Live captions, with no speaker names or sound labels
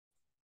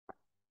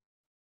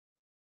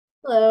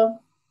Hello,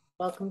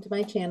 welcome to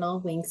my channel,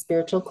 Wing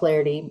Spiritual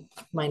Clarity.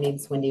 My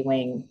name's Wendy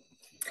Wing.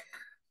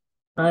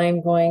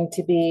 I'm going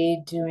to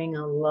be doing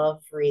a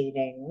love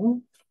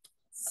reading.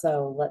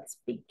 So let's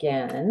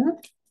begin.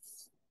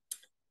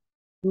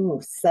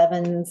 Ooh,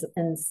 sevens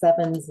and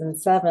sevens and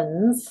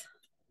sevens.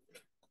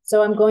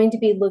 So I'm going to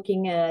be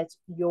looking at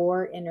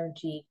your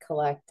energy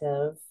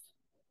collective,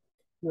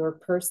 your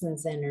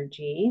person's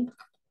energy,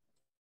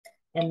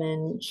 and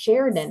then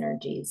shared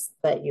energies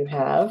that you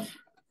have.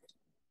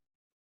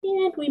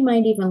 And we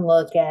might even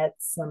look at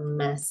some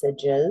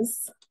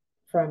messages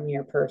from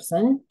your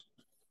person.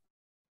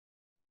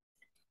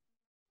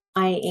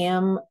 I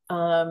am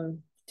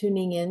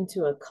tuning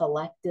into a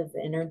collective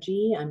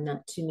energy. I'm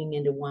not tuning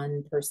into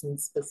one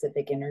person's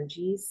specific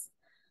energies.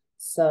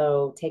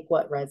 So take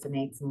what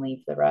resonates and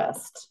leave the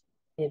rest.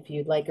 If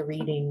you'd like a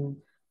reading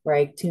where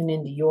I tune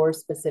into your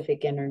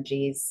specific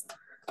energies,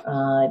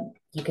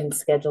 you can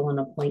schedule an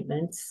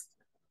appointment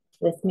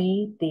with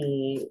me.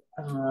 The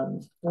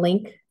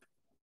link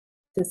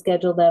to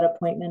schedule that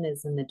appointment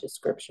is in the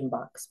description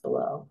box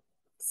below.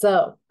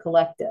 So,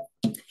 collective.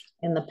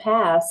 In the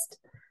past,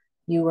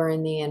 you were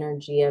in the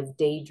energy of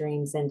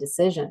daydreams and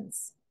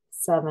decisions.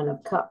 Seven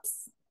of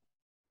Cups.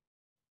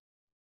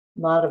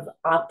 A lot of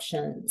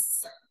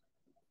options.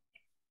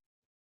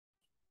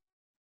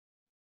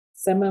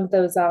 Some of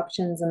those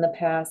options in the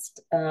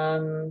past,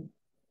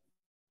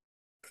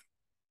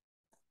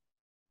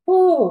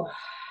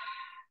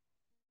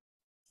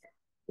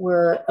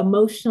 were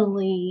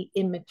emotionally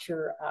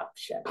immature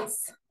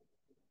options.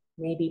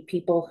 Maybe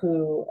people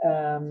who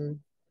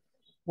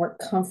weren't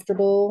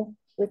comfortable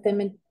with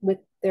them with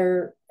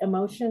their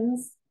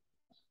emotions.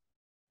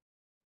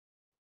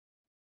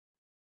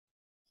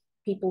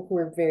 People who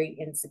were very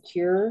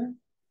insecure.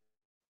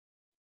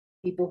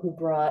 People who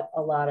brought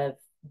a lot of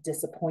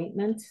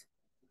disappointment.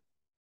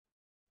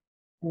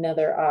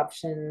 Another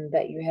option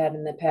that you had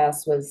in the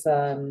past was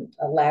a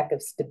lack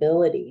of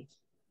stability,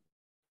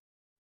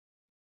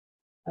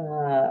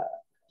 uh,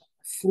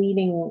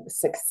 fleeting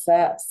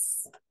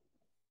success,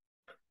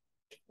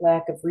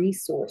 lack of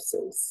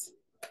resources.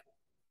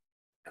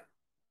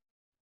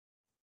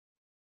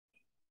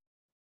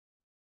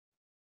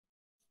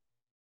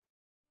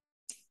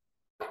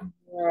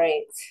 All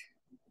right.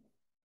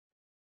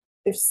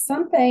 There's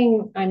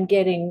something I'm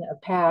getting a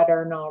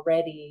pattern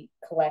already,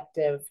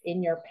 collective.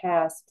 In your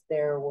past,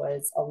 there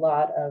was a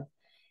lot of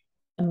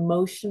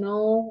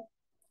emotional,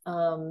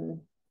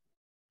 um,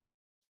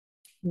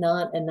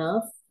 not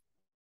enough,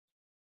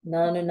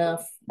 not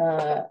enough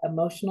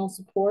emotional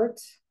support,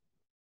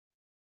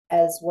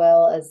 as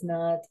well as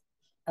not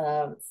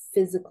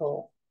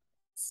physical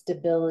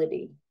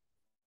stability,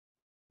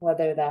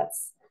 whether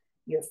that's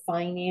your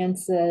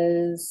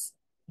finances,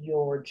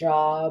 your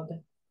job,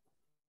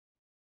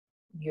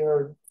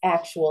 your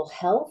actual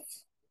health.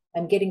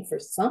 I'm getting for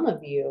some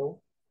of you,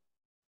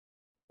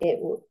 it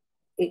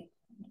it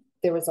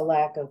there was a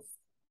lack of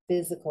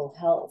physical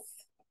health.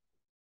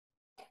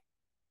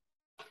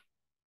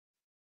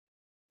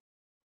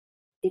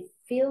 It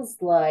feels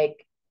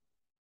like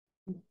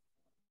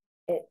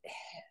it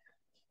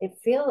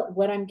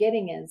what I'm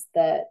getting is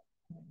that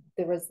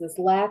there was this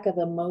lack of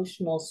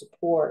emotional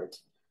support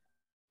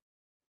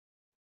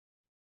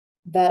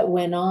that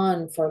went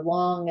on for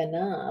long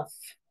enough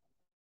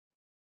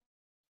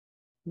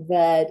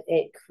that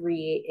it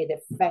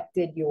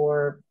affected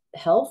your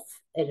health,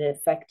 it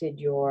affected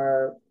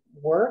your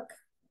work,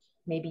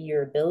 maybe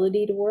your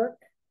ability to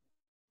work,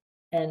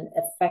 and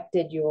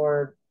affected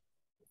your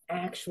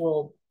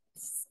actual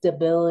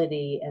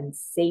stability and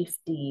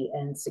safety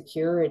and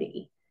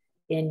security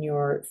in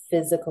your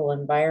physical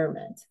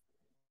environment.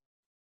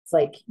 It's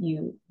like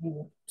you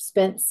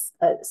spent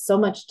so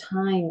much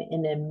time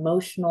in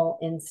emotional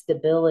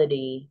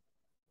instability,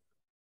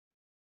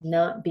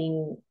 not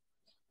being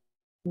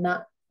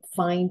not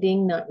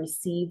finding, not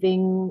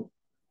receiving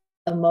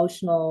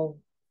emotional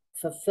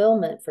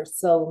fulfillment for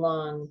so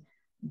long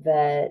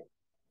that,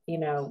 you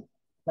know,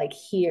 like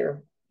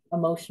here,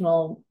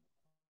 emotional,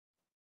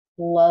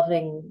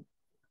 loving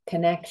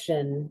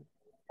connection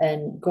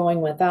and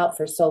going without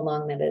for so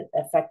long that it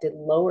affected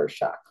lower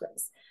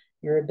chakras,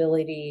 your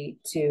ability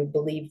to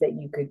believe that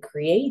you could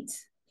create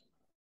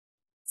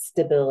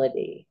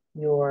stability,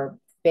 your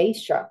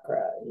base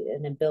chakra,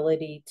 an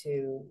ability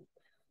to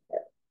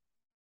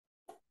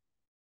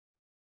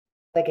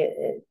like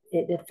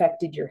it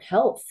affected your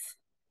health,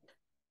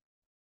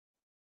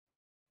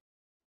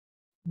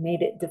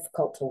 made it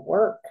difficult to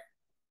work.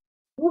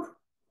 Whew.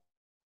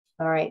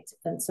 All right.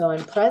 And so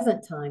in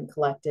present time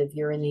collective,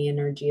 you're in the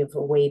energy of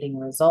awaiting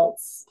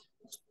results.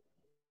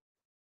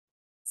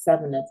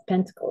 Seven of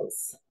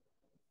Pentacles.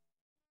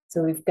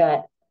 So we've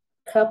got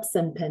Cups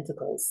and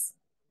Pentacles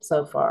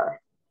so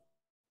far.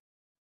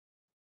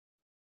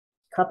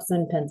 Cups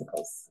and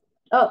Pentacles.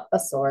 Oh, a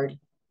sword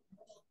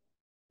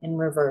in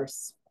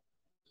reverse.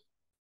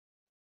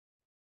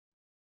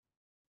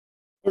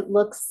 It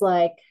looks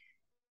like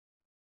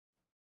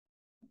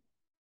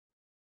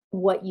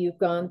what you've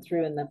gone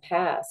through in the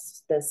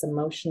past, this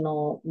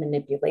emotional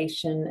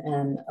manipulation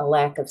and a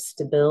lack of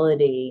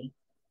stability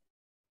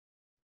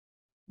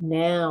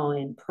now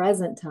in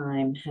present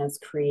time has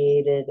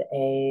created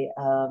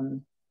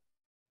an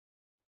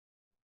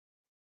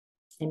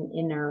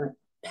inner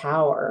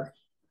power,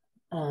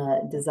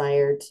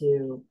 desire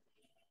to,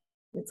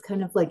 it's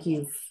kind of like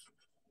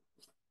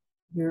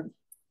you're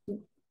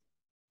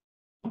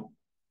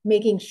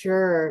making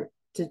sure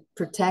to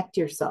protect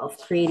yourself,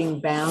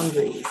 creating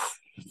boundaries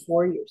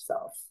for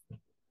yourself.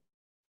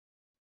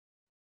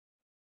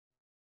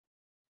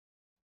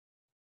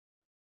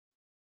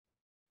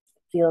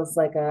 Feels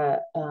like a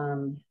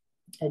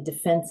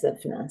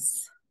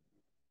defensiveness,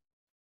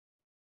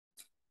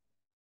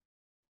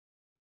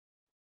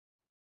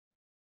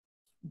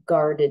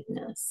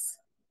 guardedness.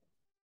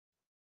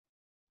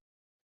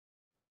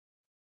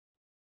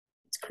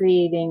 It's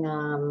creating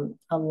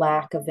a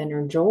lack of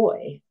inner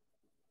joy.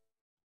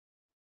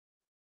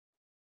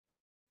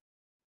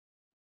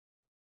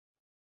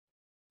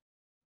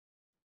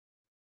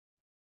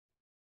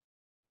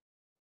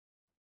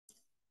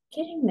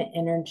 Getting the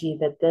energy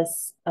that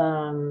this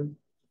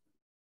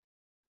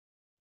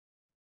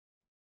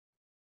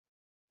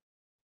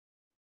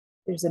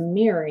there's a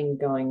mirroring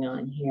going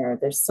on here.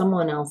 There's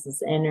someone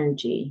else's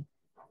energy,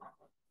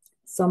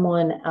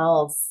 someone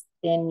else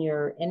in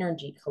your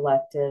energy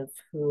collective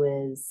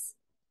who is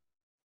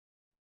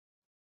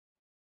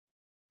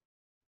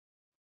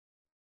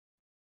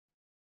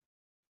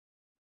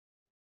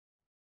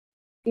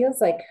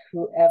feels like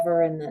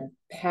whoever in the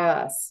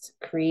past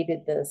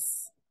created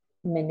this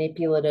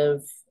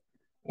manipulative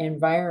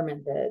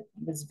environment that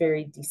was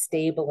very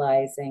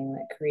destabilizing,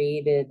 that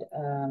created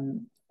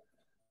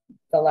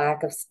the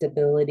lack of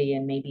stability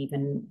and maybe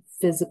even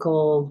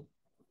physical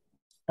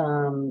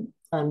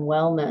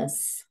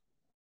unwellness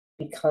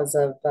because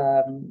of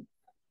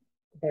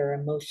their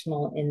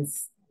emotional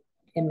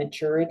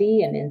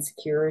immaturity and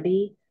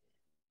insecurity.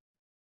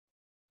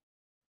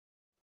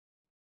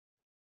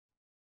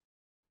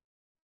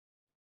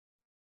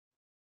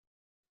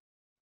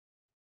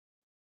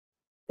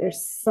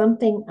 There's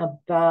something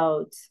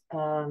about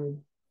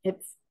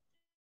it.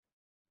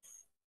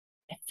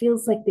 It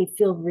feels like they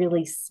feel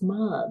really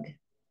smug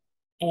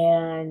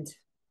and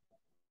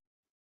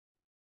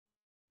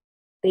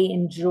they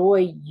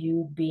enjoy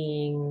you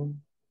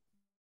being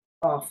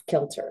off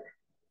kilter.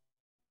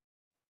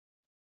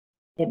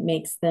 It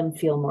makes them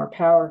feel more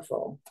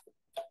powerful.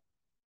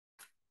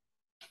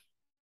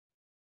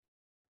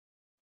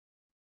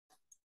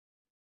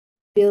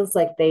 Feels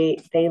like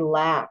they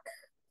lack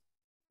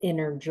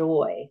inner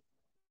joy.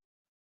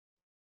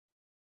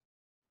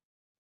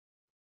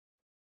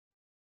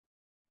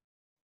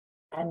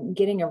 I'm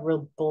getting a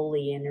real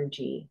bully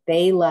energy.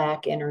 They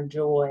lack inner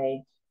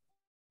joy.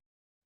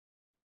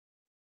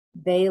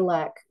 They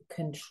lack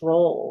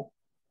control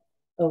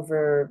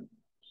over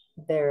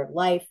their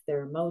life,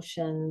 their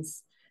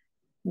emotions.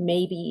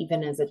 Maybe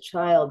even as a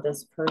child,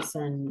 this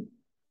person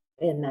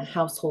in the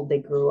household they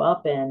grew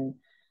up in,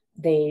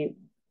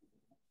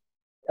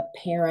 a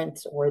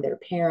parent or their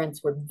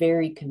parents were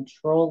very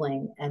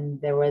controlling, and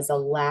there was a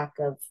lack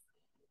of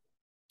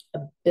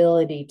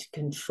ability to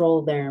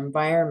control their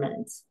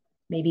environment.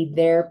 Maybe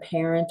their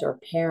parent or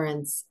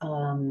parents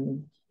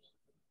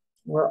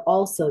were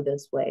also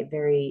this way,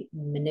 very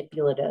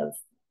manipulative,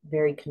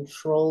 very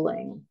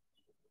controlling.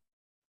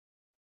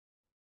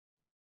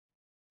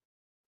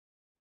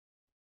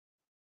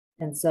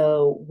 And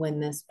so when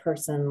this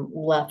person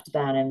left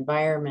that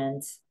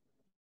environment,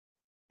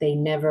 they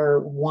never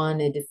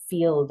wanted to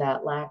feel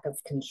that lack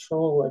of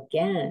control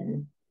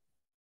again.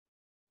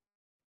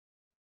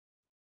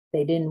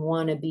 They didn't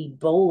want to be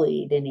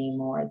bullied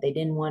anymore. They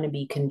didn't want to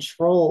be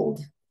controlled.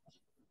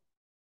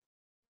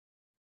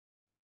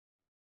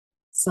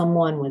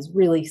 Someone was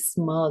really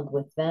smug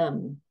with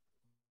them.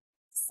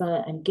 So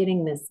I'm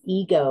getting this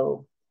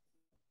ego,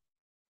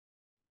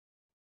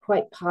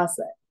 quite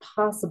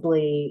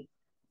possibly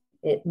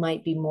it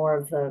might be more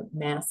of a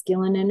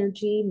masculine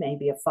energy,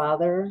 maybe a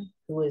father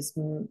who is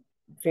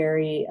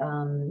very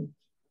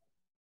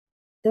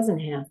doesn't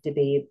have to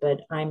be,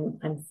 but I'm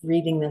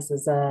reading this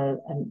as a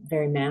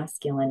very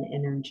masculine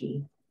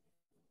energy.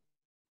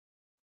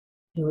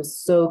 He was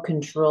so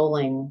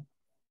controlling.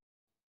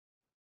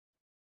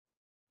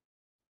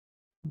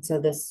 And so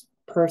this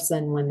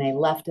person, when they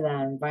left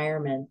that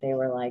environment, they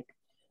were like,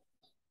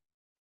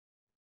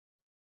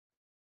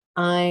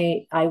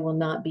 I will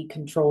not be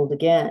controlled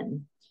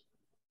again.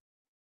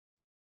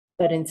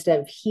 But instead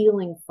of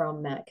healing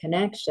from that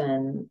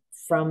connection,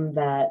 from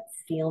that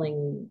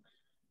feeling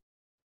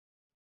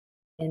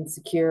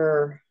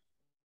insecure,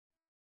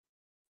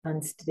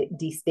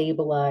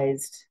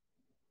 destabilized,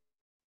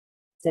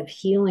 instead of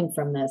healing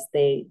from this,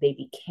 they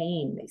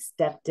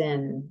stepped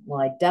in. Well,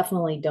 I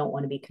definitely don't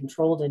want to be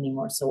controlled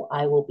anymore, so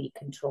I will be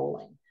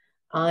controlling.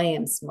 I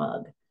am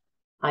smug.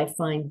 I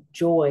find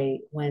joy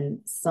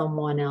when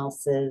someone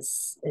else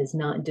is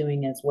not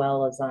doing as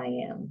well as I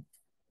am.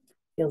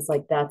 Feels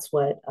like that's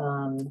what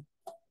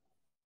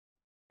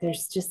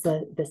there's just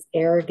this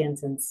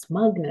arrogance and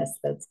smugness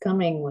that's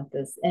coming with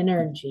this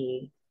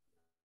energy.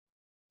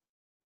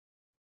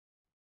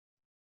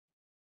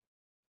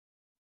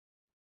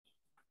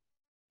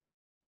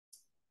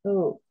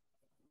 Oh,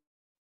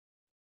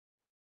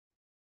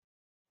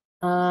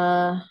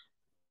 uh,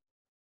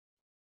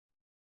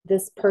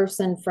 this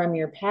person from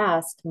your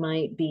past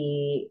might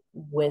be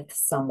with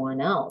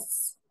someone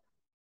else.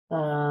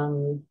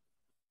 Um,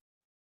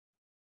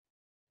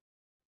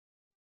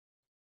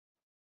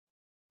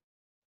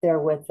 they're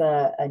with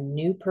a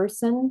new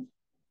person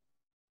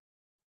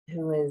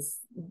who is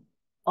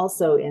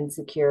also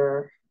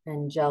insecure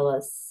and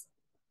jealous.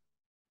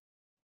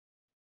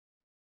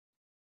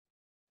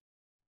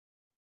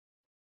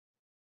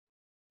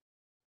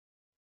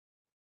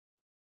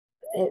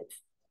 It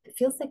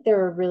feels like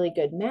they're a really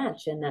good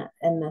match in that,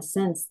 in the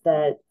sense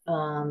that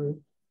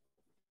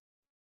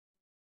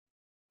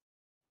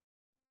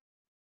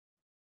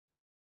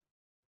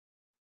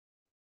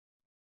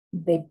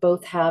they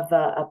both have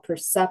a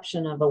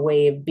perception of a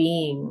way of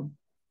being,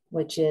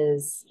 which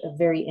is a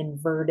very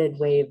inverted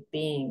way of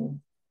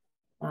being,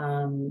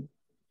 um,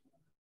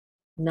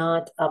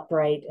 not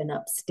upright and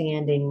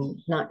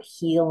upstanding, not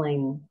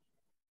healing,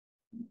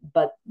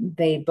 but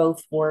they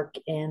both work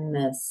in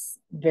this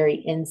very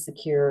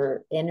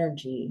insecure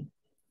energy,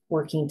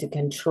 working to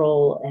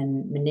control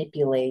and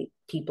manipulate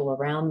people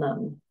around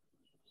them.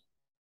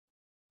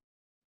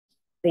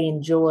 They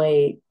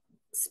enjoy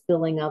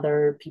spilling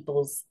other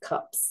people's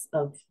cups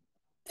of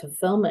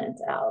fulfillment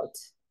out.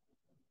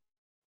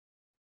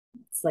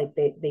 It's like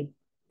they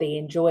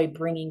enjoy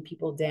bringing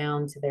people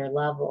down to their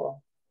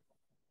level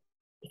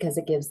because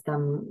it gives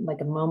them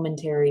like a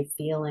momentary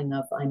feeling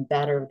of I'm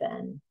better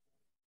than,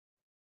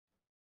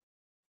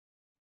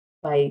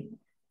 by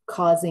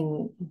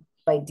causing,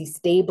 by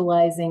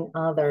destabilizing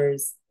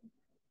others,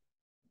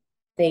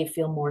 they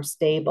feel more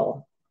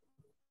stable.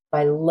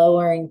 By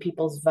lowering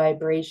people's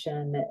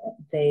vibration,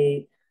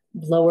 they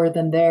lower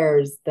than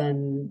theirs,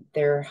 then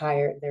they're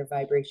higher, their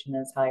vibration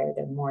is higher,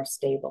 they're more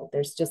stable.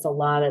 There's just a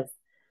lot of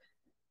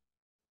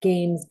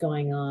games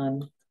going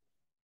on.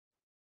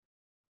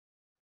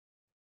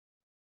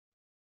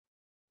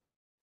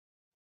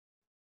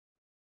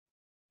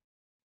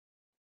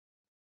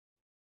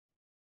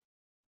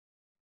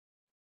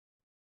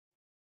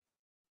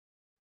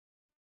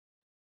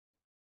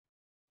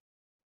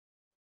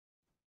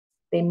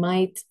 They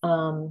might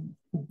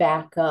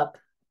back up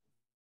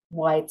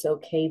why it's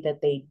okay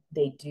that they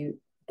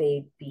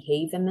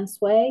behave in this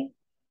way.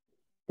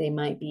 They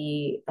might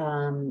be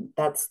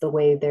that's the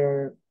way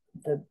the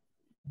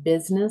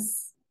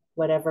business,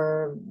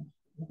 whatever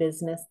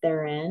business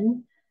they're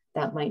in,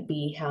 that might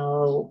be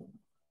how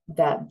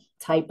that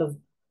type of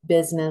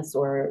business,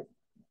 or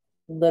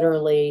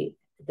literally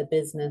the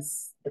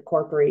business, the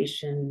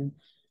corporation,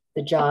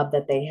 the job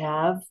that they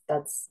have,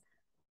 that's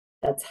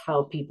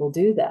how people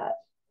do that.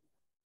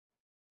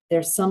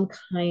 There's some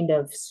kind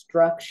of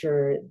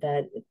structure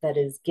that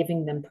is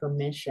giving them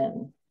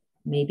permission.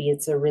 Maybe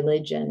it's a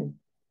religion,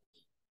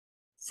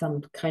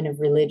 some kind of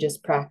religious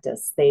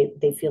practice. They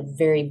feel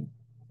very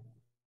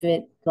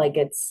fit, like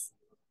it's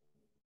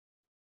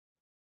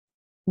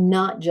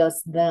not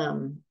just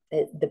them.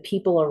 The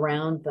people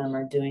around them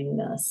are doing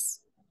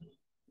this.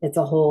 It's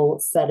a whole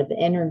set of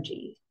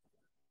energy.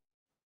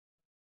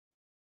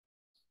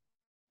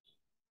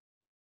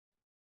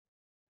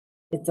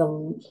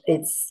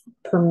 It's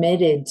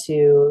permitted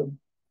to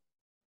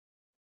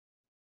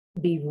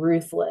be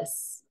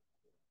ruthless,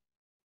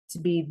 to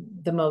be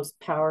the most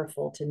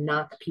powerful, to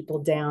knock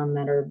people down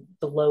that are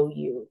below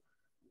you.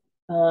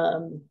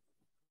 Um,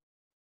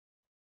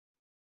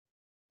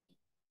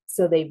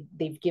 so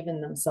they've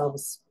given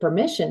themselves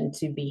permission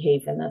to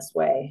behave in this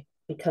way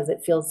because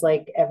it feels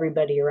like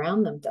everybody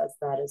around them does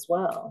that as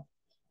well.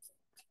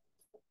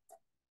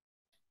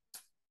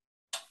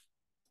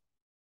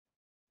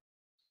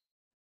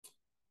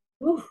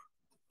 Ooh.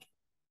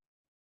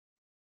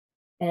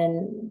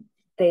 And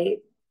they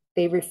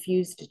they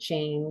refuse to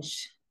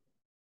change.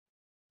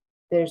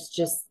 There's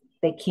just,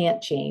 they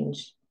can't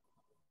change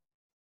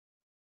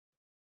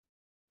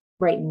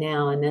right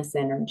now in this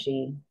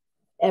energy.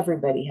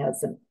 Everybody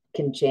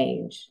can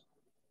change,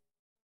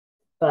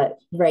 but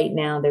right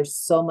now there's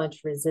so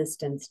much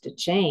resistance to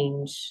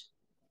change,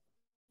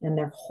 and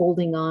they're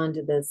holding on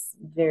to this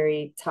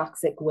very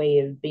toxic way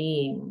of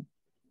being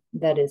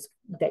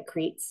that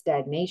creates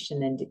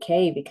stagnation and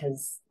decay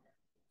because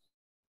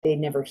they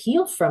never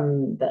heal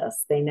from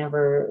this. They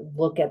never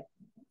look at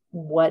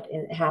what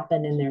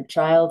happened in their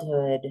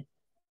childhood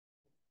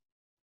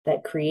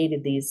that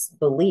created these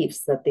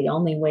beliefs that the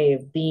only way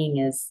of being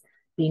is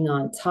being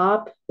on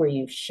top, where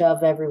you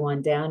shove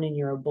everyone down and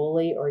you're a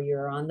bully, or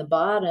you're on the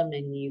bottom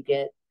and you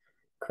get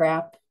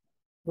crap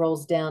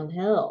rolls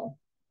downhill.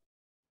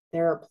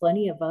 There are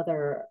plenty of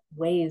other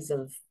ways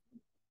of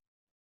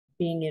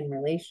being in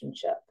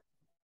relationship,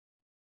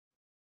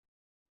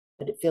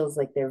 but it feels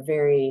like they're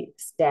very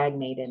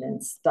stagnated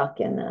and stuck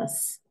in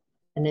this,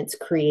 and it's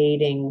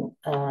creating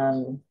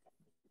a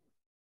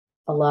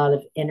lot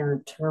of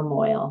inner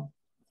turmoil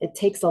it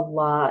takes a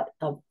lot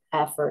of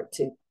effort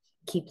to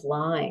keep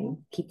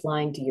lying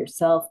to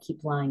yourself,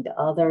 keep lying to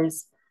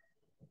others.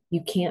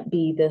 You can't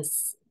be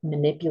this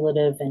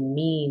manipulative and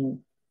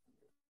mean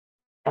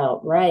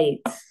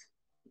outright.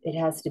 It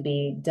has to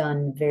be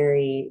done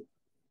very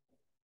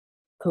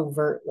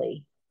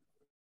covertly.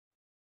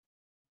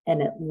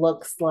 And it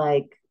looks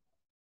like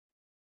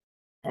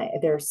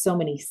there are so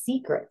many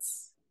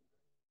secrets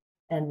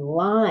and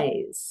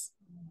lies.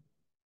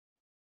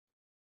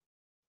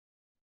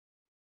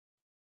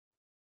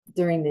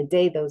 During the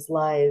day, those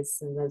lies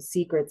and those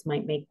secrets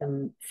might make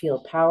them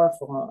feel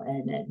powerful.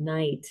 And at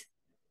night,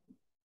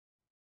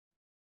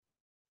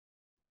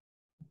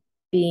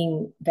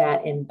 being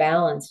that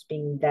imbalanced,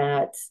 being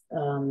that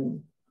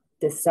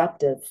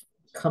deceptive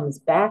comes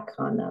back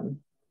on them.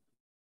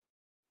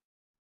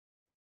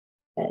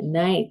 At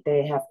night,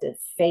 they have to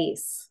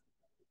face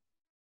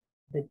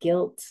the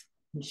guilt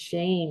and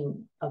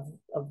shame of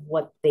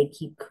what they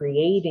keep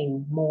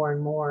creating more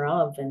and more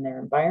of in their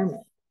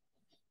environment.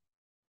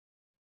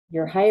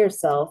 Your higher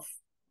self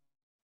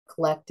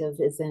collective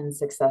is in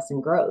success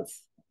and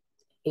growth.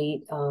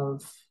 Eight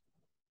of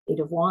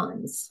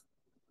Wands.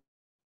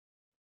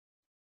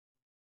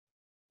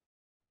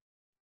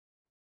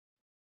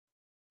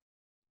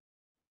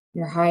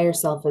 Your higher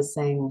self is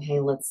saying, hey,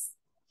 let's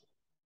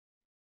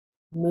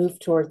move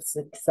towards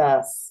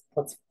success.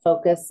 Let's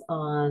focus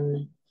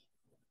on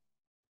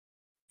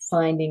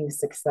finding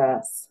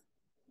success.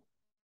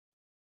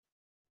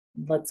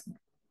 Let's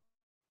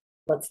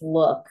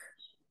look.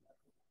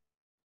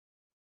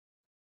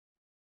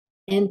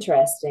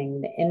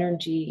 Interesting. The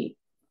energy,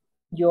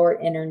 your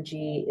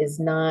energy is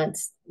not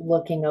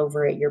looking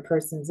over at your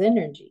person's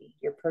energy.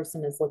 Your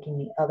person is looking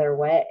the other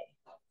way.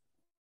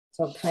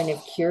 So I'm kind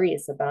of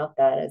curious about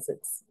that as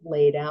it's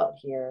laid out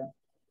here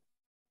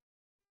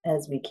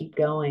as we keep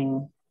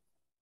going.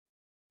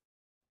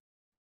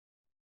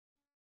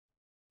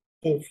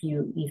 If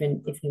you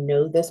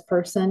know this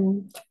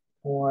person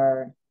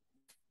or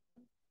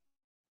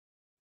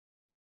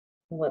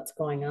what's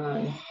going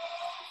on.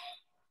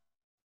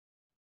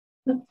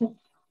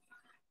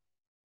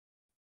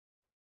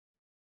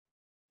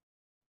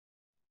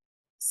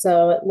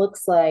 So it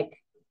looks like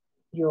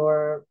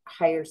your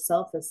higher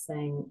self is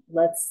saying,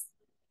 let's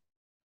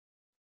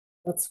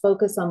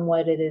focus on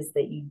what it is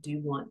that you do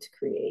want to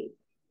create,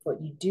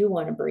 what you do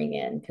want to bring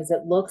in, because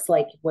it looks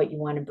like what you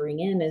want to bring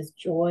in is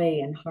joy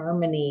and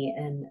harmony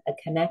and a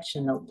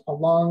connection, a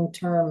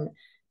long-term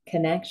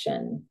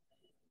connection,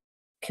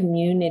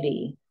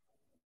 community,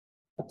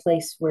 a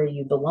place where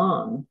you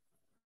belong.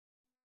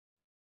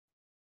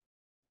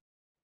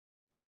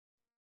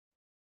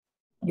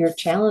 Your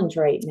challenge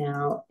right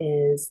now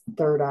is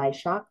third eye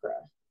chakra.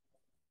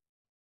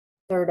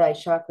 Third eye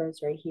chakra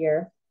is right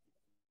here.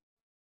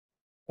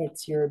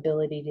 It's your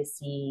ability to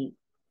see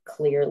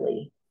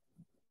clearly.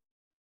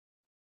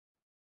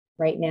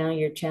 Right now,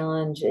 your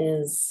challenge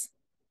is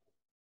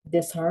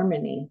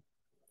disharmony,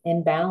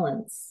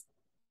 imbalance.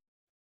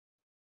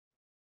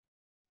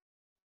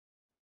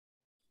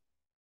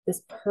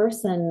 This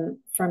person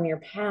from your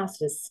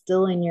past is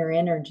still in your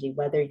energy,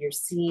 whether you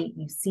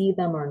see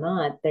them or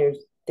not.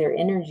 Their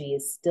energy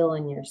is still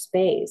in your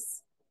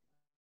space.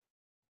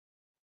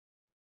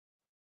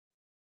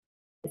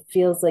 It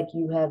feels like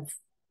you have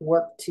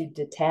worked to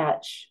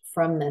detach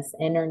from this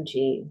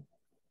energy.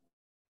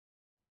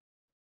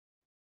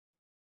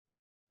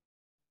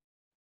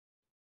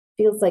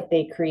 Feels like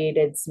they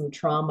created some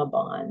trauma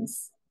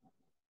bonds.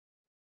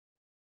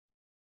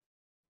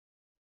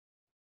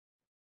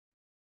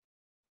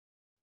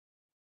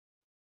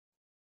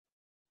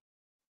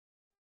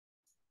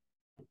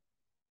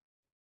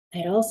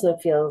 It also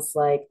feels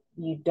like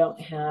you don't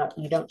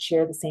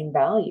share the same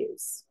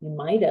values. You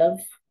might have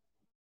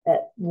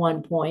at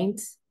one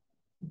point,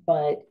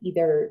 but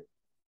either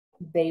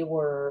they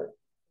were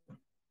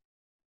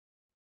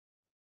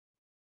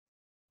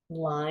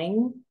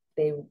lying,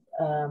 they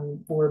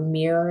were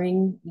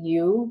mirroring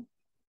you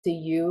to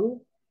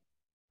you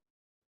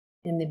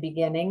in the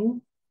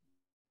beginning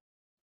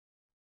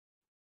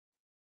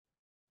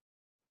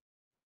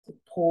to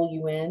pull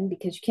you in,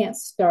 because you can't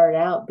start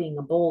out being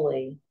a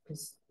bully,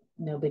 because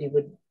nobody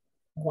would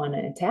want to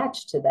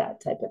attach to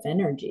that type of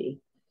energy.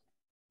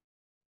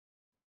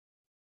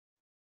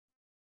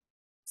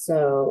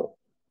 So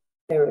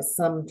there was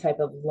some type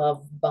of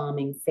love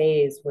bombing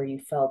phase where you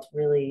felt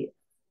really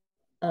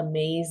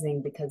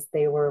amazing because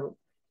they were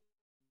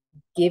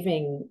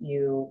giving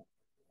you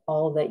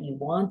all that you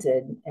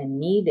wanted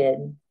and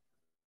needed.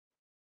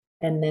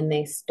 And then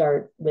they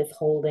start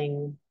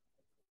withholding,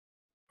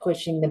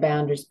 pushing the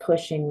boundaries,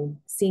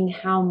 seeing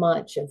how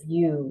much of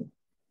you'll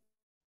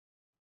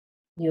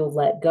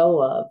let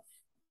go of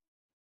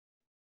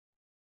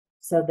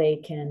so they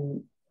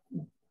can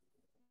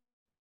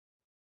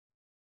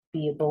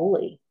be a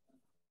bully,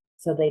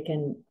 so they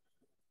can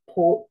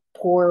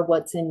pour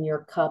what's in your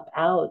cup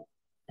out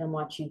and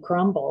watch you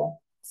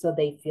crumble so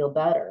they feel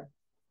better.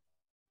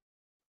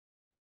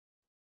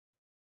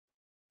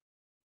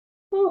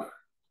 Whew,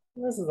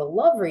 this is a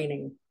love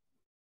reading.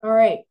 All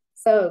right,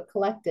 So,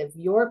 collective,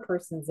 your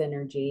person's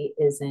energy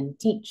is in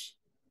teach,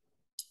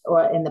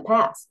 or in the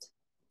past,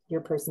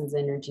 your person's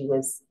energy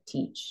was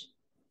teach.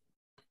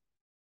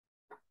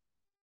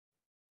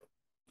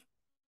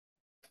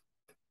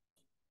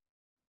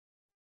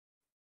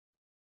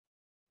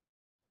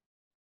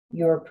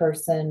 Your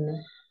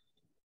person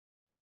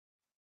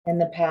in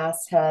the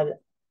past had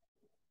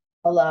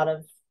a lot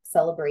of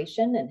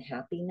celebration and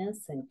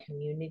happiness and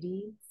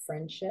community,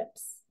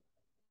 friendships.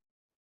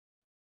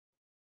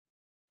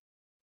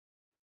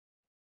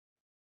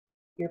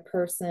 Your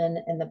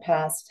person in the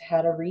past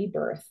had a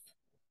rebirth,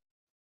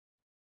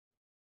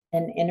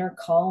 an inner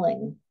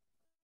calling,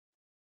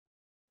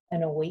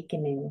 an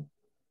awakening.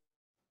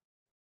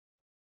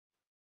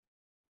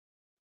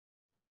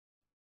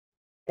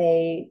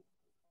 They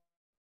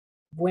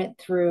went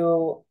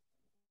through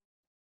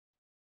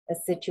a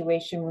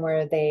situation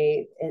where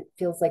it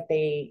feels like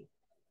they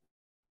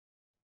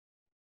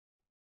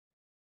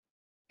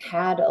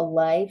had a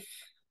life.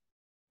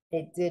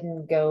 It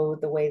didn't go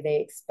the way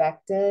they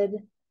expected,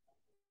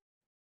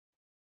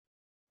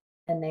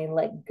 and they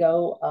let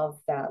go of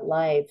that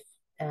life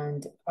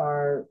and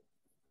are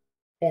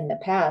in the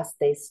past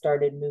they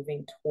started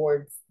moving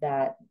towards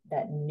that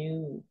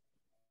new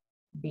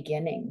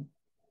beginning.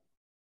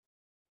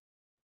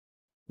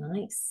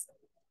 Nice.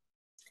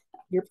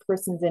 Your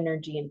person's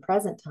energy in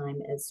present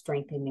time is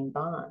strengthening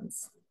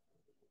bonds.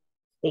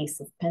 Ace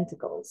of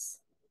Pentacles.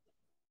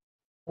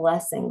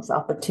 Blessings,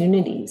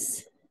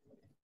 opportunities.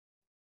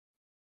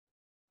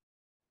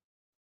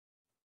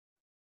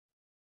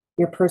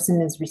 Your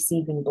person is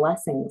receiving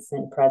blessings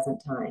in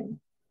present time.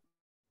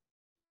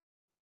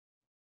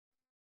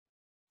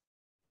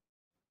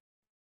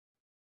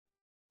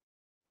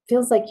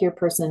 Feels like your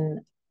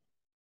person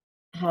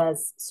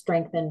has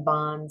strengthened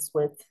bonds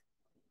with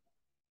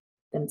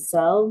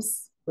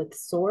themselves, with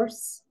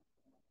source,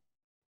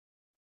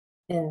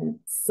 in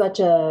such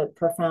a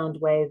profound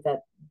way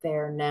that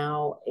they're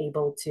now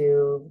able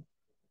to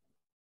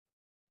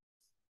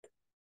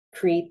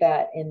create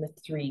that in the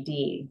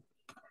 3D.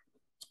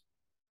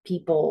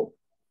 People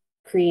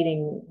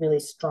creating really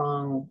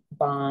strong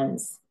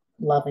bonds,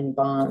 loving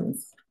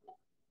bonds.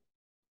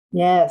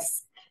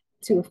 Yes,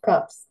 Two of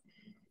Cups.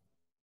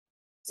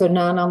 So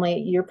not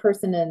only your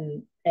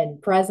person in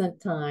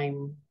present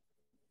time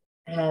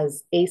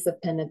has Ace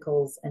of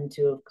Pentacles and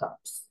Two of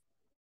Cups.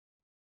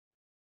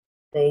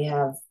 They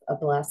have a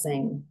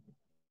blessing.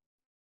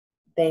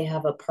 They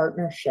have a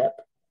partnership,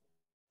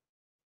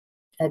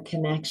 a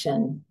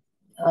connection,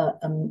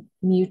 a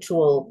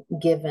mutual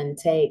give and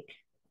take.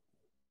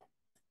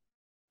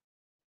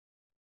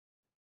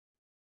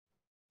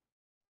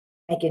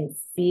 I can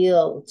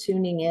feel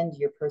tuning into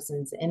your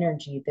person's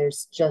energy.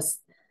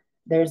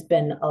 There's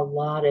been a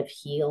lot of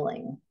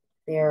healing.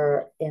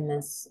 They're in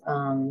this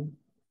um,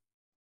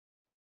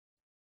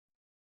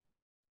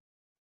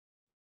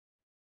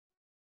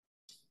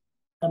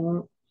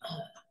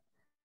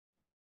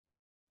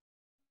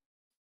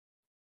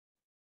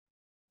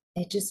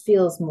 it just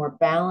feels more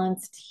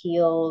balanced,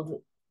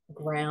 healed,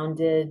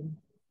 grounded.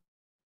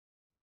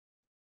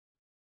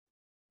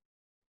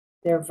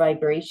 Their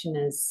vibration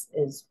is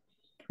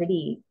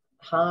pretty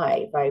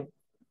high,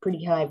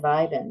 pretty high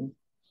vibing.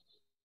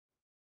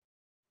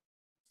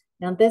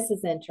 Now this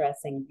is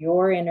interesting.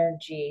 Your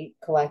energy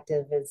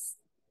collective is,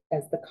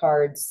 as the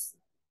cards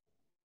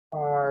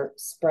are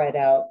spread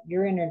out,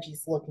 your energy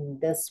is looking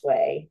this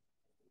way.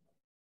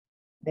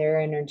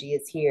 Their energy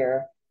is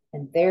here,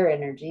 and their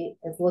energy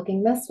is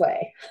looking this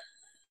way.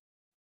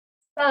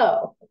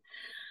 So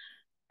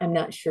I'm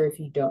not sure if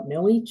you don't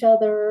know each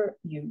other.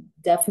 You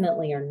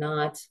definitely are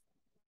not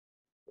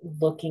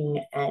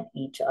looking at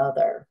each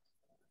other,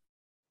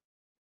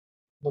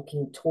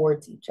 looking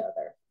towards each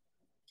other.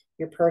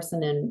 Your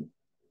person in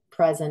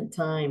present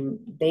time,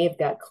 they've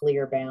got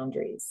clear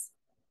boundaries.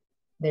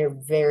 They're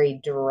very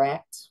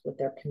direct with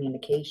their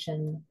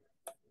communication.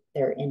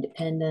 They're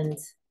independent,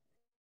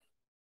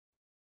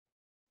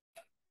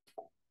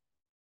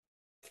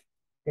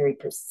 very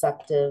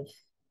perceptive,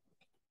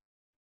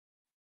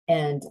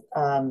 and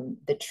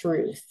the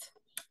truth.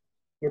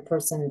 Your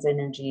person's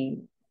energy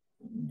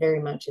very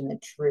much in the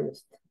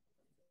truth.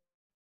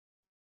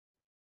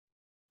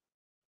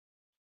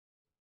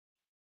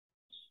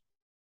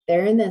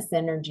 They're in this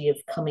energy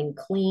of coming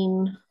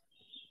clean,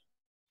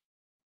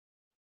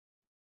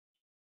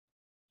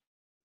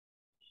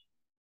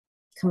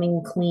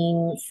 coming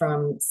clean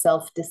from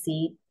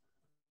self-deceit,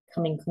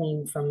 coming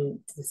clean from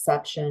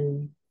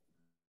deception.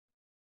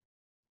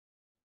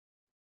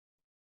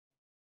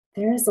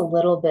 There's a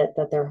little bit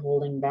that they're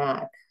holding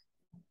back.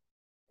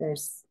 I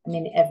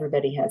mean,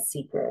 everybody has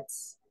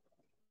secrets.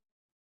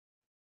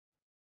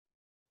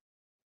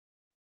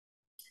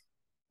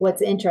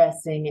 What's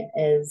interesting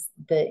is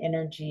the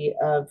energy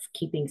of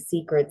keeping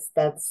secrets.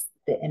 That's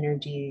the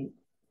energy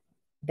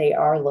they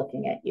are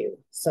looking at you.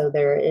 So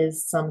there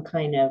is some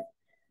kind of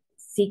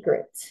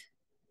secret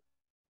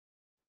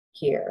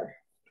here.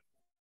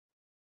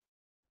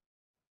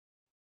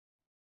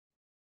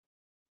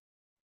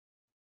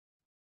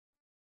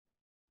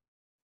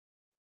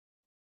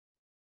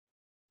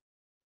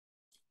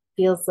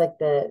 Feels like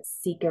the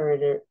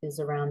seeker is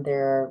around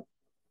their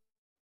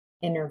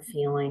inner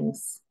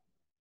feelings.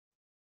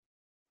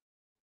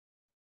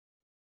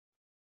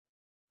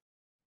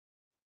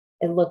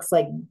 It looks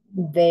like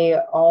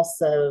they're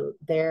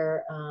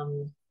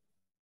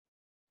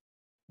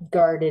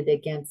guarded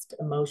against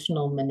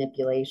emotional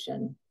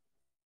manipulation.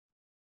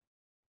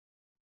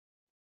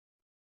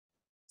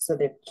 So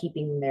they're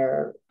keeping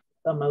their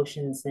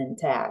emotions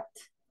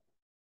intact.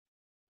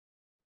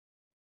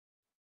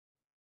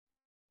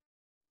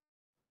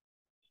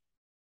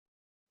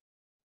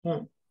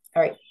 All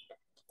right.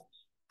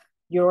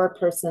 Your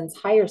person's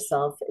higher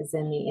self is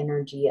in the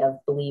energy of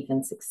believe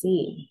and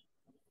succeed.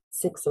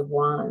 Six of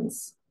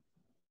Wands.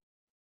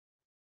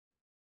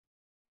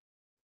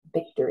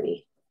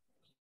 Victory.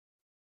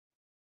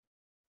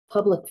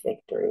 Public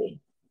victory.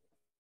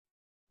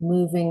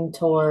 Moving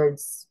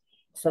towards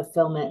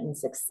fulfillment and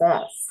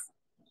success.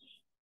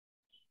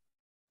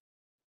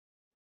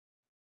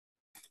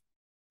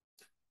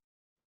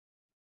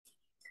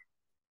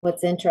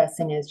 What's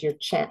interesting is your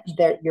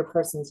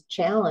person's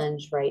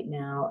challenge right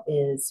now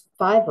is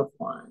Five of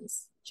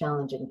Wands,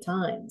 challenging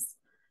times.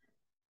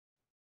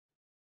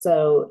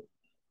 So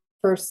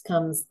first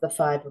comes the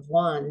Five of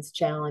Wands,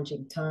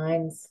 challenging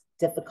times,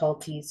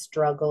 difficulty,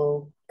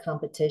 struggle,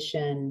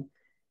 competition,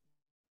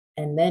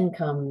 and then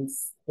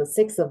comes the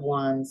Six of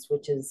Wands,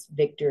 which is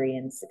victory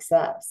and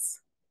success,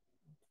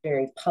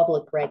 very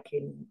public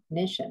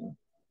recognition.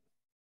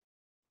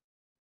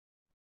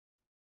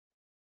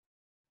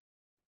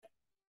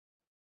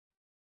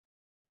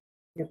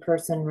 Your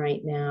person right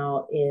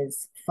now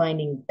is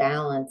finding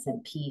balance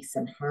and peace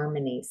and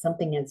harmony.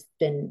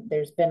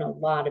 There's been a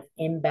lot of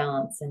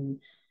imbalance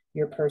in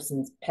your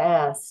person's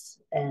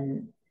past,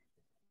 and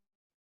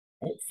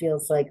it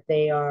feels like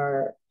they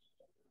are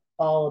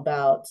all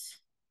about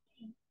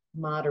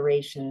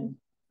moderation,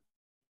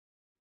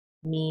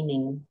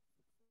 meaning,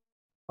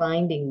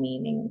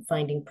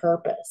 finding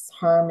purpose,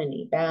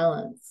 harmony,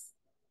 balance.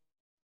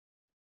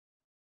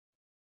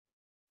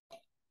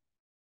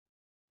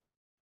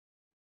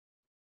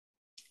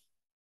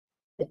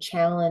 The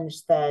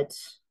challenge that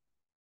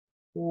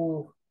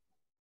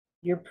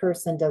your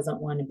person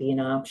doesn't want to be an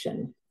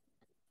option.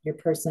 Your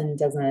person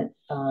doesn't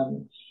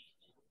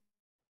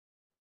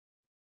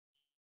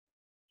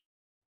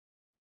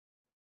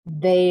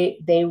they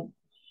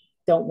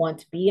don't want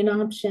to be an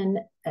option,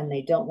 and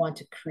they don't want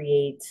to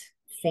create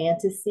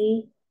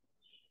fantasy.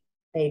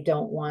 They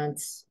don't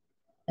want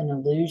an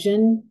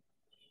illusion.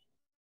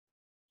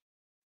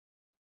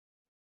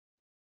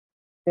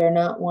 They're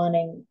not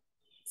wanting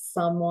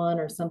someone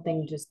or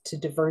something just to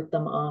divert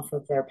them off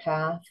of their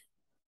path.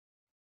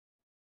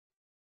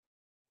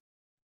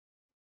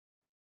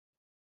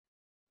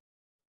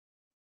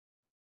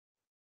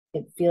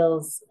 It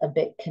feels a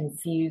bit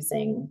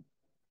confusing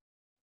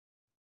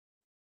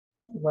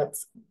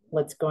what's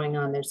going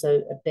on. There's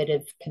a bit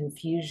of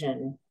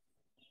confusion.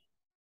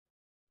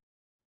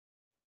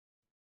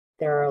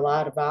 There are a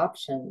lot of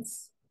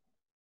options.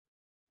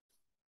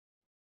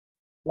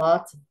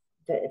 Lots of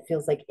it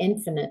feels like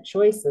infinite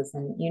choices.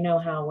 And you know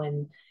how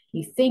when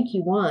you think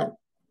you want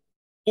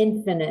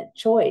infinite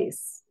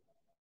choice,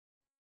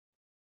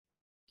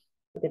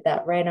 look at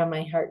that right on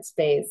my heart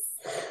space.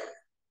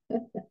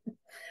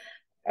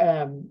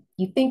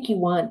 You think you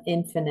want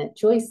infinite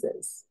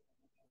choices,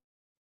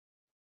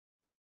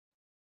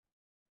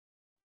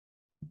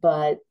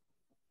 but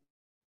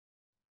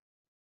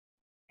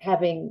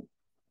having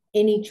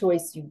any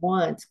choice you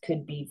want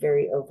could be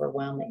very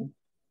overwhelming.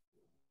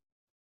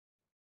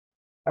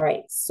 All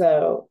right,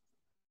 so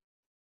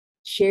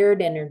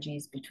shared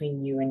energies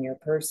between you and your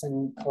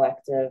person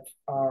collective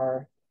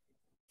are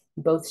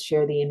both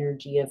share the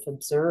energy of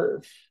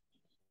observe.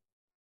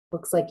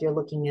 Looks like you're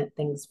looking at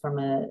things from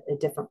a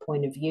different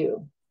point of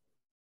view,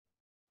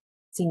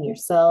 seeing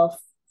yourself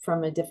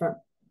from a different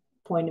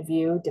point of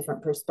view,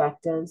 different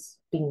perspectives,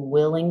 being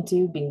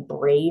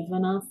brave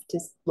enough to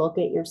look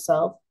at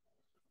yourself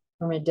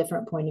from a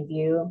different point of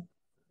view,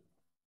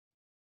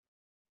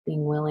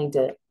 being willing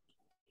to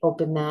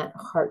open that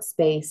heart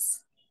space.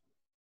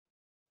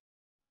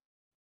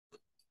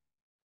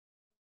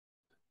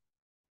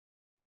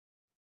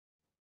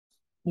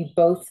 You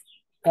both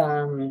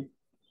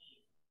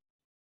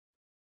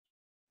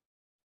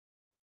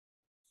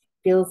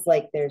feels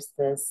like there's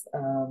this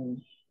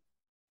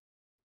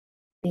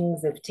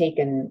things have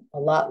taken a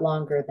lot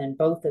longer than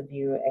both of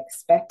you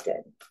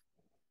expected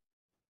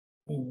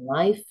in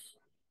life,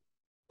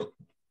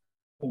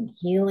 in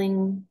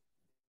healing,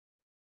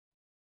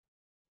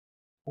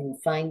 in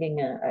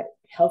finding a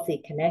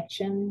healthy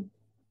connection.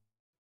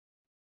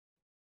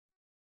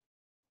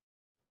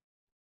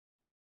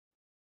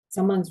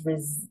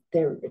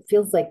 It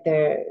feels like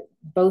they're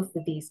both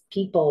of these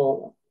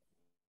people,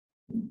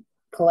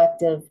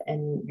 collective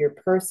and your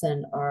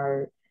person,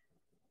 are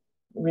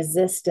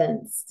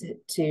resistant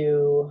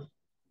to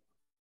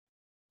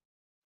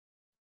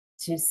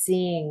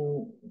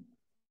seeing,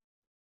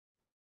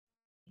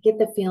 get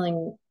the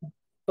feeling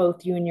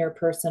both you and your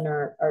person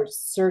are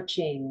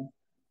searching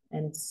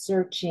and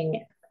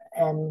searching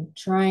and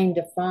trying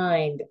to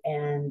find,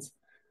 and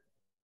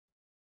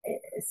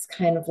it's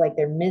kind of like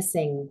they're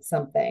missing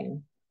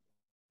something.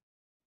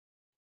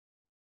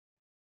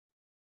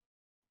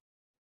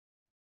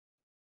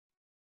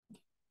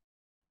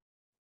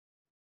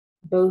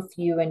 Both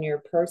you and your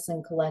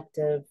person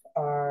collective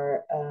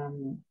are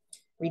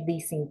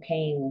releasing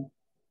pain.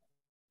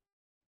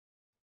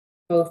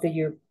 Both of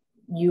you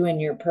and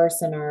your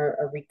person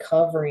are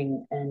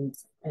recovering and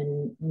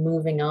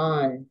moving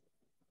on.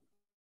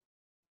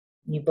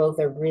 You both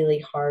are really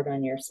hard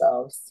on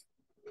yourselves.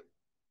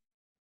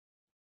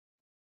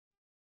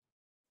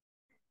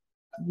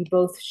 You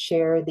both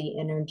share the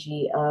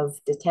energy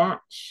of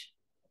detach.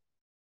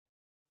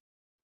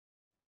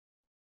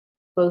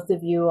 Both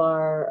of you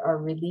are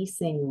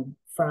releasing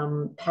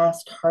from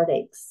past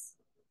heartaches.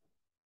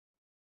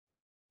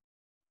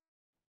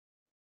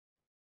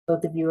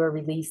 Both of you are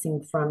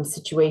releasing from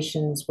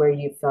situations where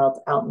you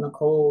felt out in the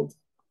cold,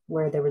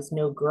 where there was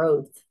no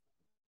growth,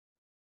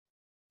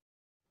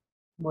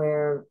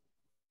 where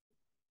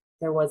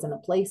there wasn't a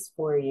place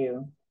for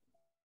you.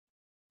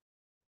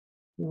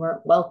 You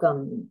weren't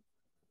welcome.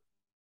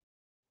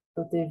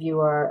 Both of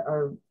you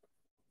are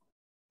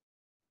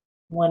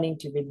wanting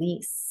to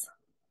release,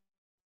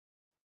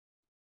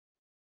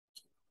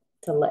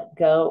 to let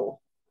go.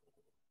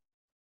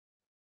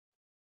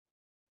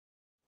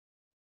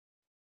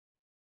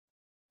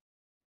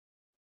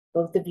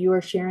 Both of you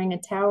are sharing a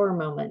tower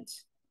moment.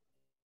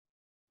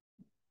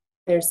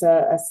 There's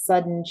a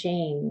sudden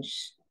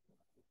change,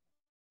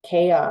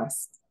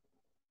 chaos,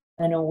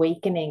 an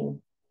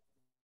awakening,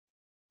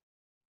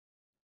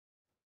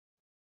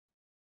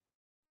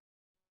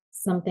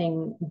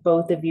 something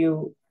both of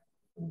you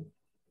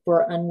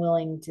were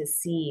unwilling to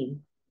see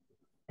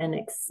and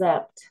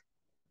accept.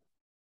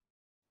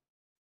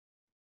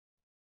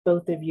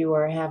 Both of you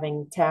are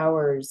having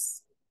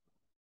towers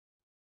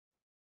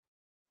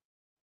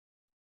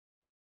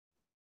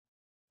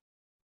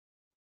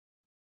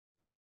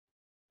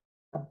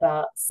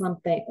about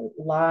something,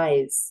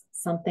 lies,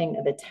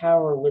 something. The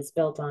tower was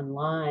built on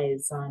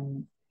lies,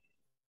 on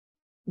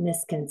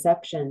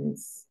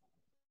misconceptions,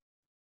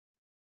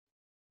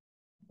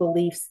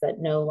 beliefs that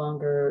no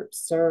longer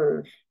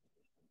serve.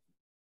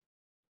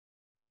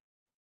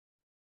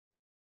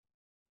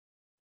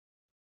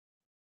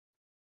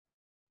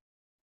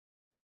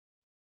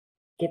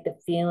 Get the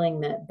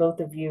feeling that both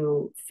of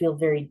you feel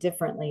very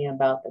differently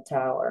about the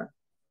tower.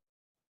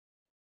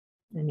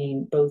 I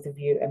mean, both of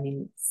you, I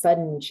mean,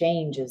 sudden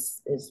change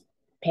is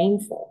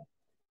painful.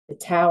 The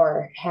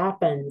tower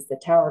happens,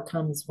 the tower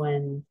comes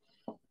when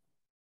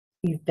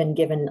you've been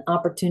given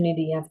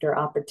opportunity after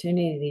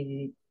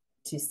opportunity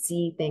to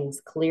see things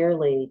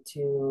clearly,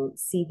 to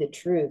see the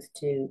truth,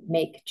 to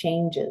make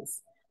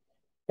changes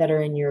that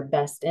are in your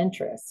best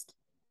interest.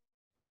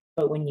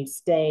 But when you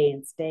stay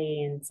and stay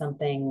in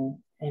something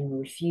and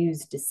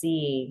refuse to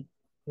see,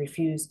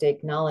 refuse to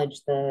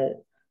acknowledge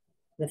the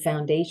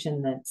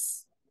foundation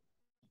that's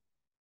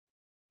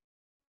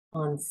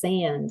on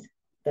sand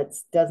that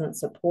doesn't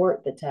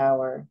support the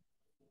tower,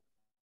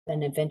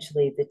 then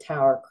eventually the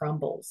tower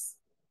crumbles.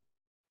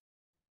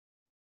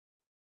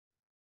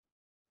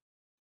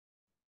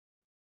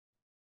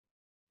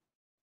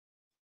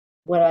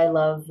 What I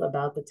love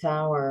about the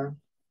tower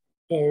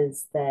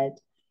is that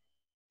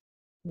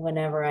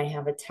whenever I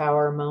have a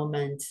tower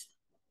moment,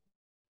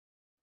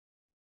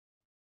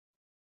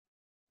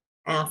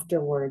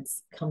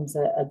 afterwards comes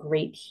a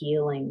great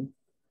healing,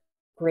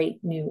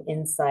 great new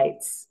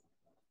insights,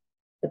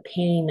 the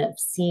pain of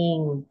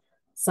seeing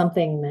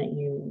something that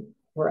you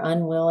were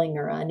unwilling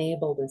or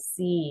unable to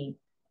see.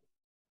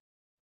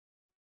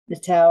 The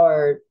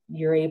tower,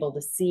 you're able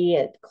to see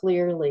it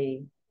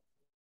clearly.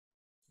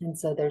 And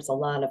so there's a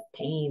lot of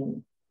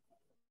pain.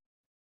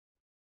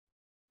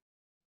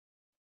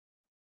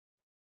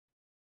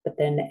 But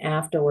then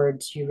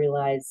afterwards, you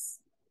realize,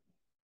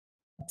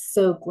 I'm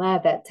so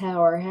glad that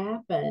tower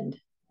happened.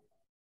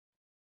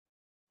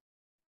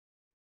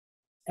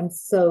 I'm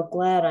so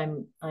glad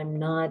I'm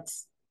not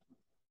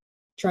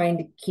trying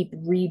to keep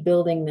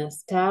rebuilding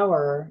this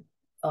tower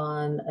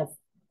on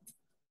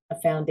a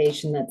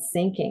foundation that's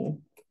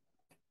sinking.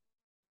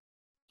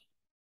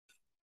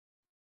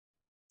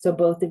 So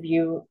both of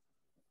you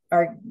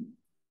are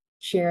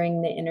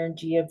sharing the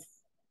energy of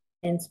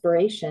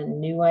inspiration,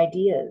 new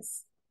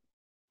ideas.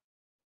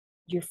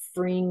 You're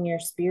freeing your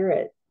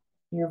spirit.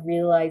 You're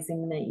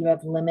realizing that you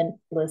have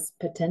limitless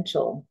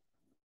potential.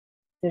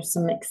 There's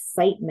some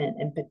excitement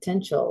and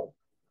potential.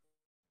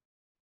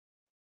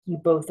 You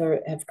both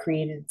have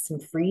created some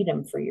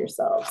freedom for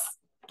yourselves.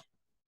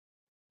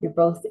 You're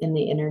both in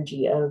the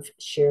energy of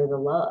share the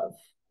love,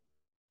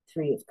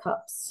 Three of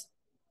Cups.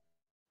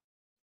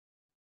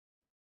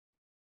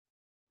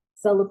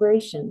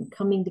 Celebration,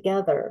 coming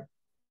together.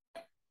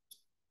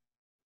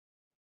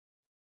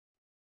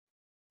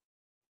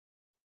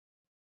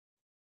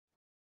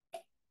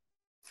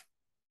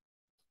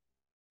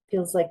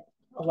 Feels like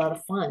a lot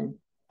of fun.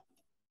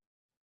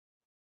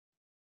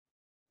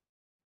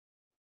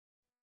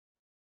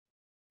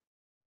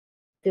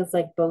 Feels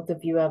like both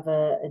of you have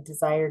a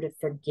desire to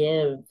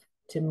forgive,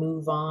 to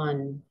move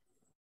on,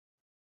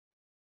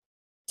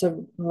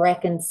 to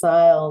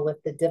reconcile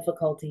with the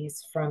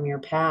difficulties from your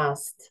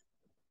past,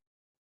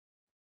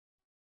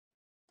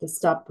 to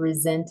stop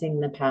resenting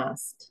the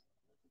past.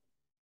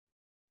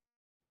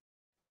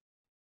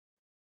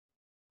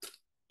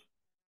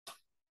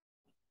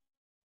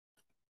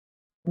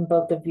 And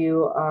both of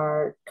you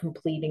are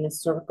completing a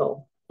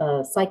cycle.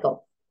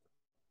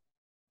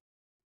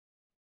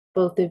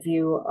 Both of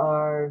you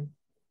are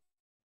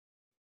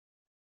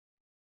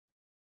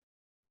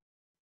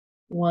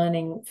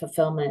wanting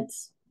fulfillment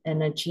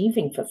and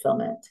achieving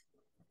fulfillment.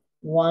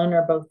 One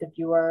or both of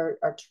you are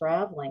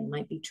traveling,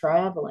 might be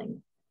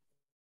traveling.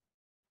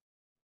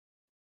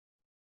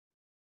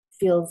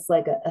 Feels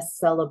like a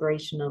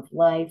celebration of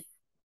life,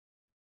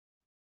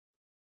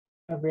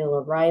 a real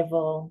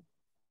arrival,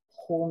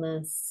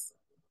 wholeness.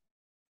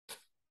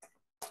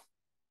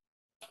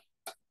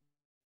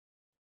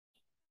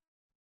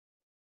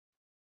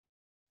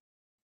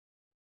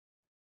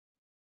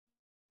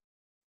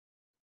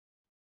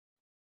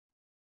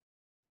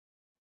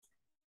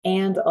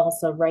 And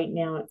also, right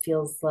now, it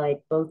feels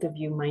like both of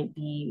you might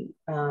be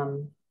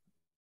in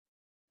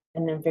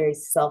a very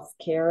self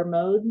care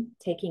mode,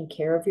 taking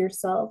care of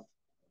yourself,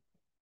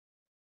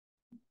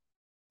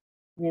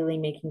 really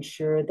making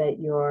sure that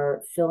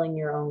you're filling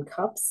your own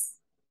cups.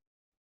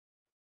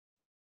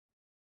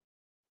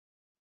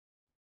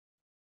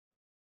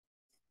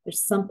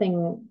 There's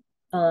something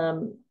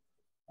going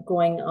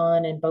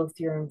on in both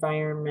your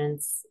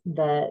environments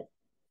that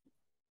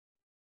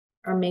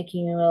are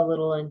making you a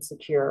little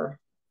insecure.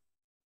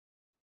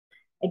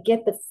 I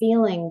get the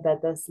feeling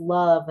that this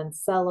love and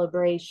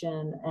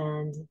celebration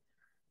and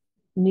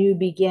new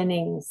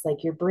beginnings,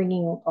 like you're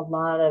bringing a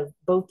lot of,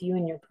 both you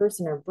and your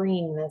person are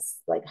bringing this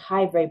like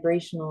high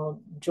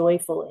vibrational,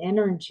 joyful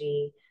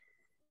energy.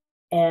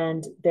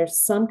 And there's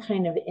some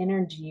kind of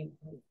energy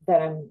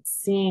that I'm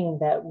seeing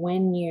that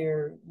when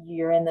you're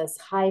in this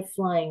high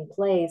flying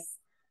place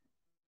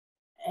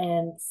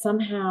and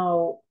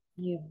somehow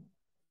you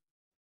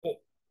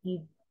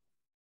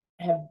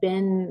have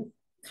been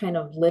kind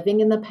of living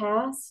in the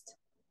past,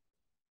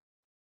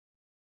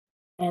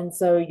 and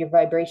so your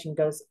vibration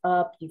goes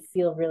up, you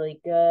feel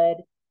really good,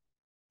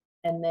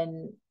 and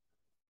then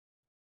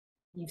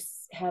you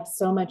have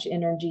so much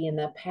energy in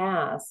the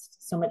past,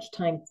 so much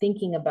time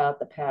thinking about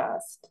the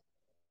past,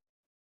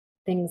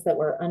 things that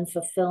were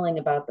unfulfilling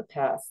about the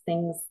past,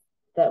 things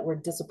that were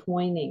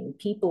disappointing,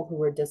 people who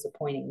were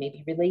disappointing,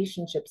 maybe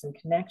relationships and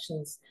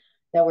connections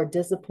that were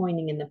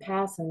disappointing in the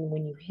past. And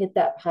when you hit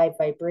that high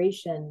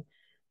vibration,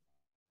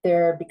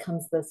 there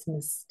becomes this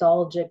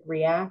nostalgic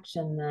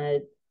reaction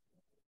that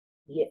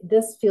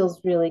this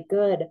feels really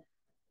good.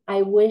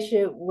 I wish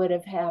it would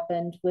have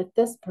happened with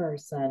this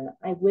person.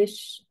 I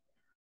wish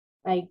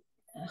I,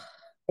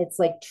 it's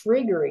like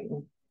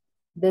triggering.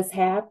 This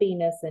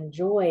happiness and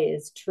joy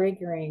is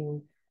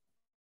triggering.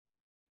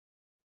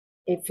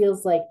 It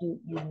feels like you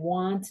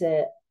want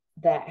it,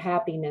 that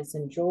happiness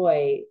and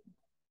joy,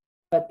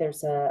 but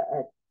there's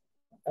a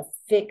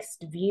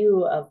fixed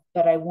view of,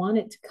 but I want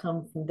it to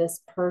come from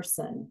this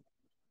person.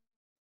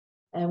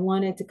 I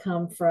want it to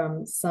come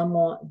from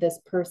someone, this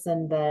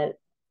person that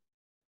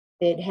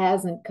it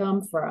hasn't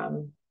come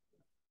from.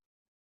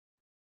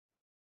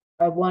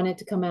 I want it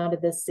to come out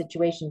of this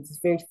situation. It's a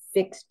very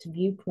fixed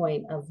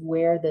viewpoint of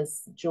where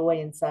this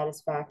joy and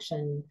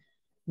satisfaction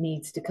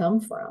needs to come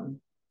from.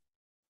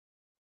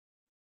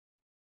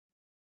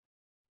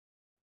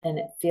 And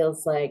it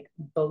feels like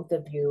both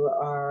of you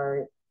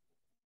are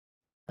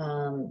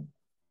um,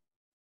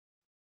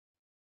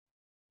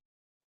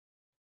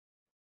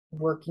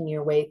 working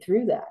your way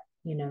through that.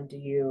 You know, do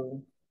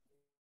you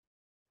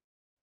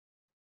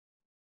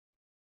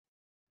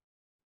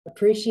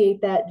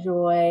appreciate that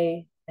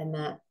joy and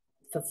that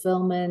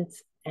fulfillment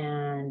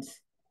and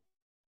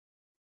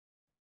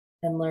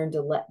learn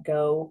to let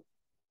go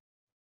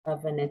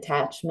of an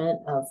attachment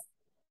of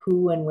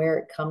who and where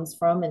it comes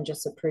from, and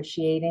just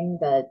appreciating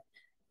that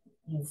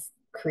you've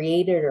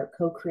created or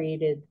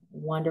co-created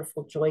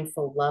wonderful,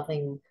 joyful,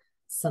 loving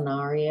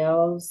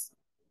scenarios.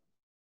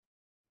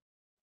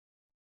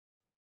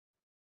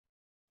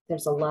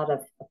 There's a lot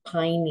of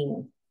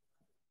pining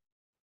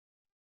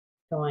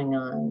going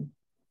on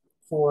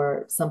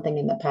for something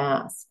in the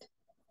past,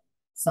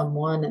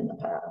 someone in the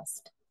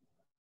past.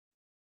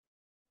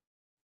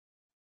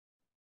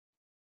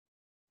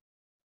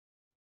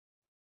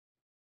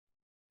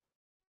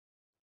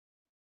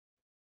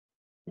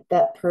 If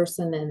that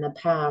person in the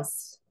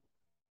past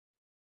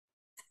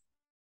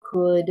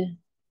could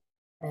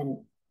and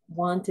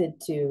wanted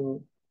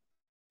to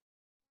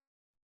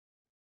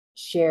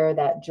share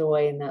that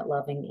joy and that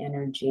loving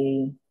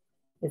energy,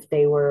 if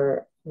they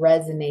were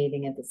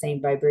resonating at the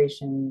same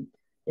vibration,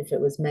 if it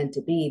was meant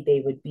to be, they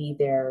would be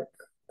there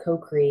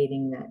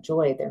co-creating that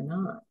joy. They're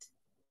not.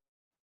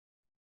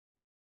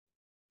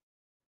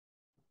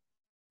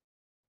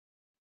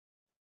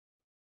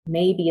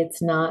 Maybe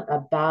it's not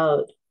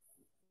about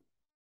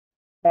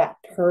that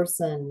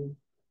person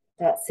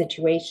that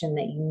situation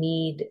that you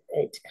need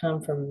it to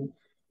come from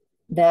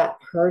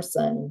that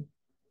person,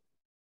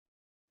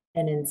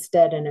 and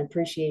instead an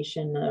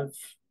appreciation of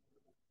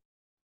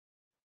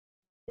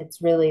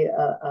it's really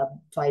a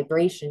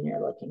vibration you're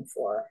looking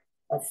for,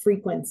 a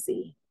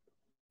frequency,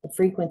 the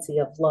frequency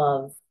of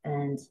love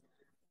and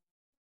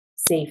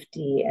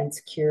safety and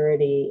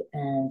security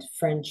and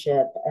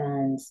friendship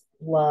and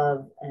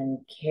love and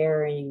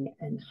caring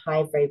and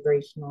high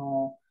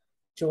vibrational,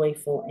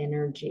 joyful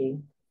energy.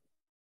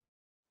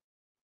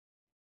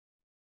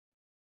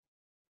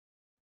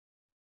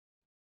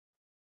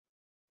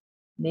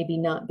 Maybe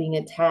not being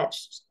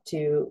attached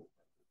to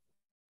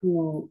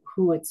who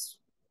it's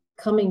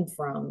coming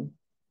from,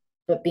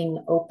 but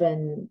being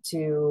open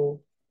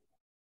to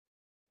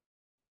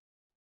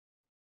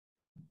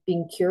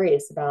being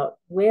curious about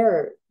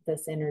where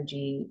this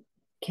energy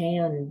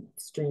can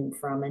stream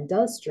from and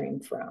does stream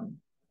from.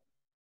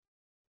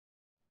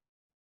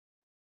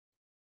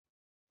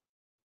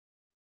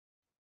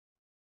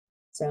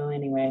 So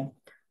anyway,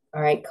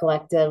 all right,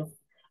 collective.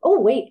 Oh,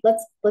 wait,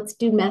 let's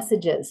do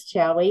messages,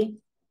 shall we?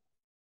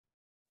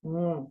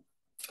 Some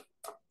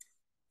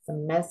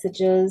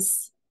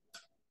messages.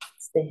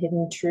 It's the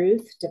hidden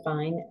truth,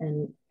 divine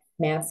and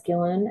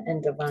masculine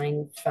and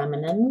divine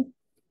feminine.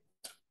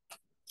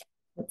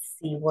 Let's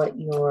see what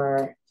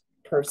your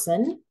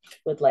person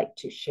would like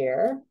to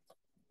share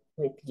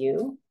with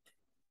you.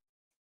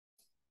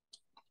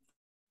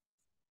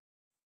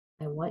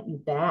 I want you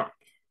back.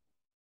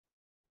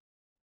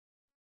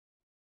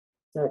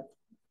 So it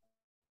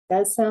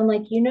does sound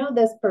like you know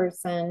this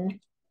person.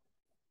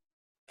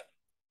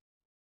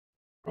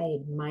 I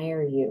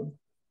admire you.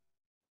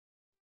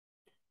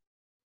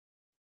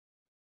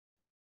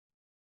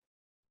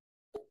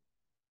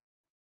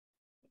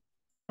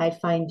 I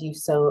find you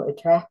so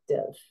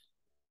attractive.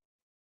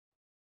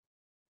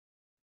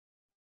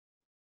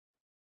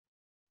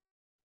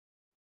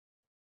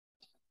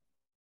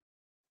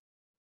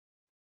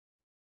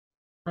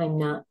 I'm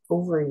not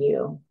over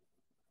you.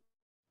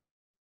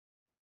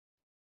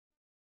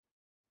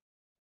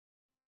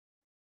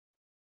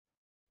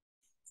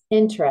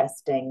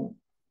 Interesting.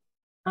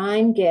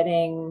 I'm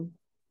getting,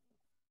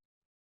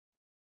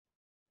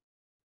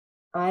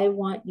 I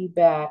want you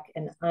back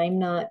and I'm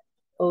not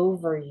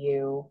over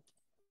you.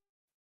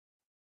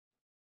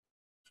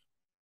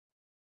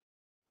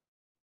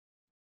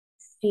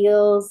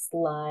 Feels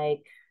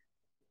like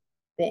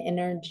the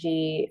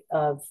energy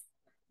of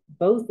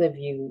both of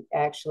you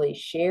actually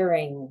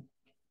sharing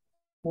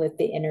with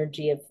the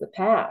energy of the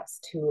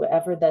past,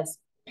 whoever this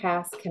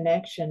past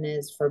connection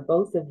is for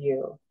both of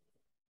you.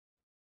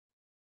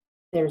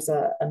 There's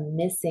a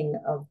missing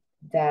of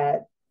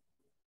that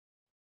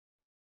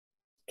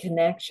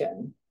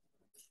connection.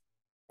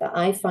 That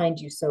I find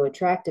you so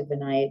attractive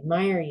and I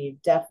admire you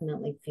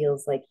definitely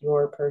feels like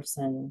your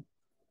person.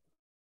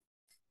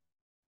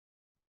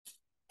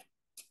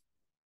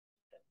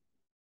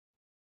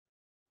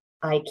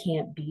 I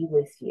can't be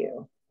with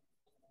you.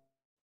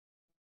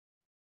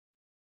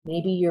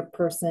 Maybe your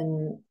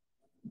person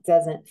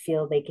doesn't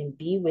feel they can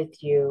be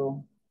with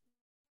you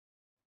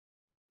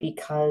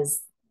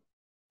because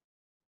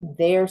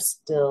they're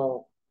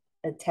still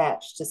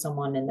attached to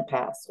someone in the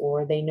past,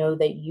 or they know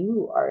that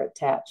you are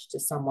attached to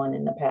someone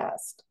in the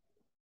past.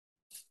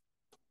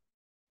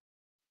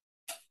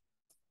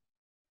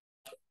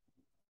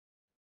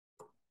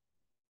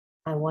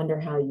 I wonder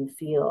how you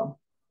feel.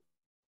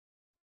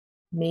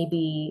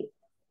 Maybe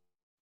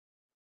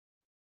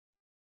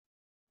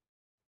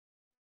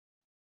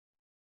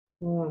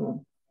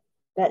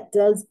that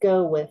does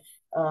go with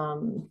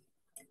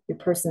your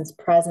person's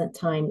present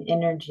time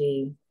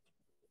energy.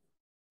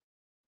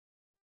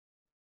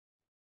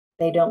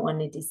 They don't want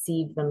to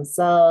deceive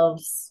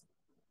themselves.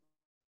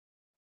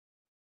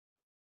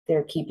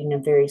 They're keeping a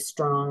very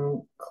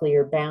strong,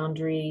 clear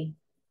boundary.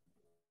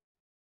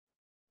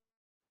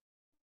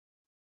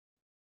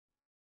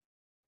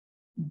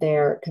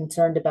 They're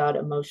concerned about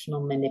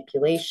emotional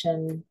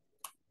manipulation.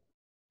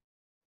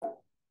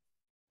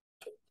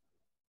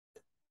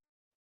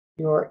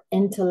 Your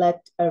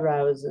intellect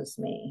arouses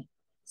me.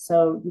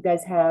 So you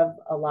guys have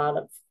a lot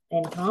of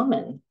in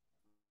common.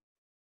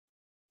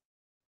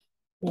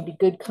 Maybe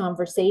good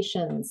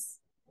conversations.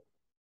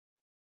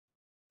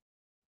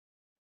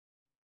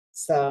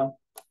 So,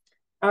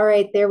 all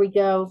right, there we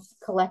go.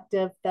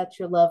 Collective, that's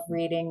your love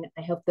reading.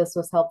 I hope this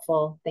was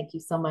helpful. Thank you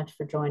so much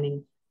for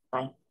joining.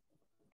 Bye.